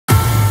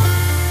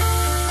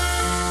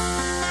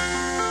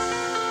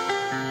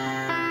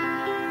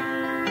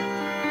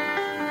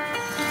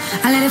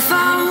I let it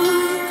fall,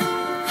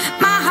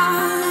 my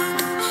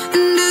heart,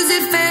 and as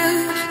it fell,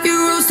 you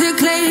rose to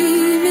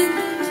claim it.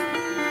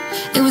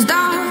 It was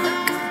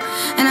dark,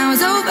 and I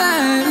was over,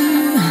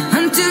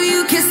 until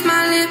you kissed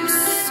my lips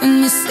and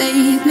you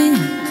saved me.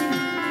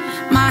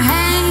 My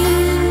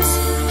hands,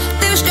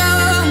 they were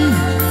strong,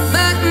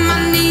 but my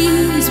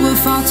knees were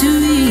far too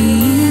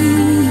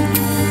weak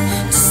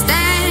to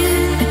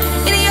stand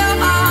in your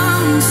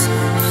arms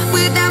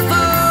without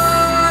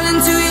falling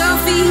to your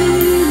feet.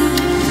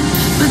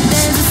 But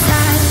there's a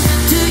side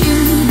to you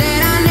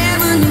that I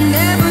never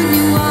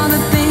knew. All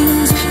the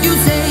things you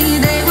say,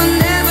 they were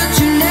never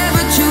true.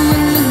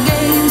 In the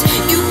games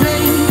you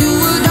play, you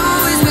would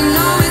always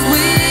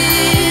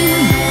win.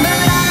 But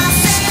I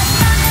set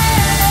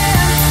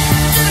fire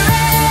to the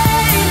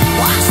rain,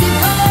 watch it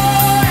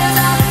pour as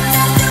I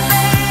touch your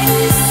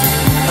face.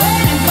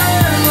 Let it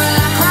burn while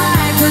I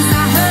cry, 'cause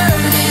I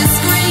heard it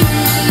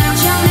screaming out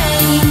your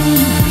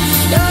name,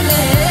 your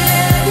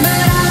name.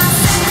 But I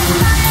set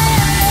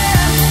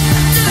fire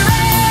to the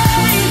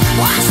rain,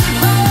 watch it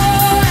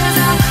pour as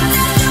I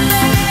touch your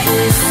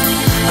face.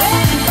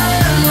 Let it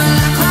burn while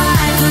I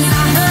cry, 'cause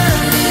I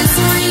heard it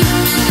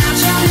screaming out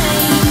your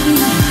name,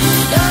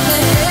 your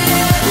name.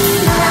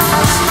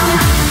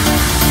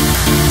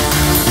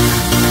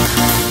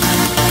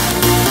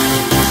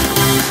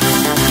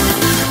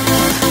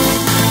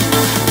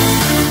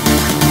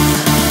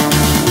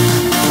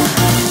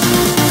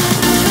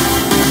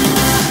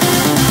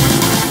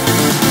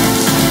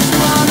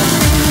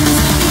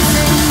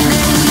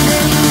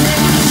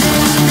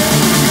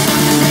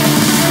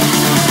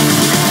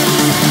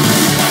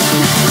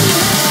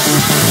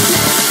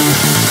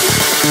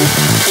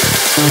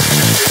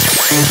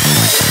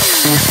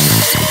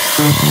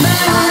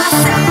 But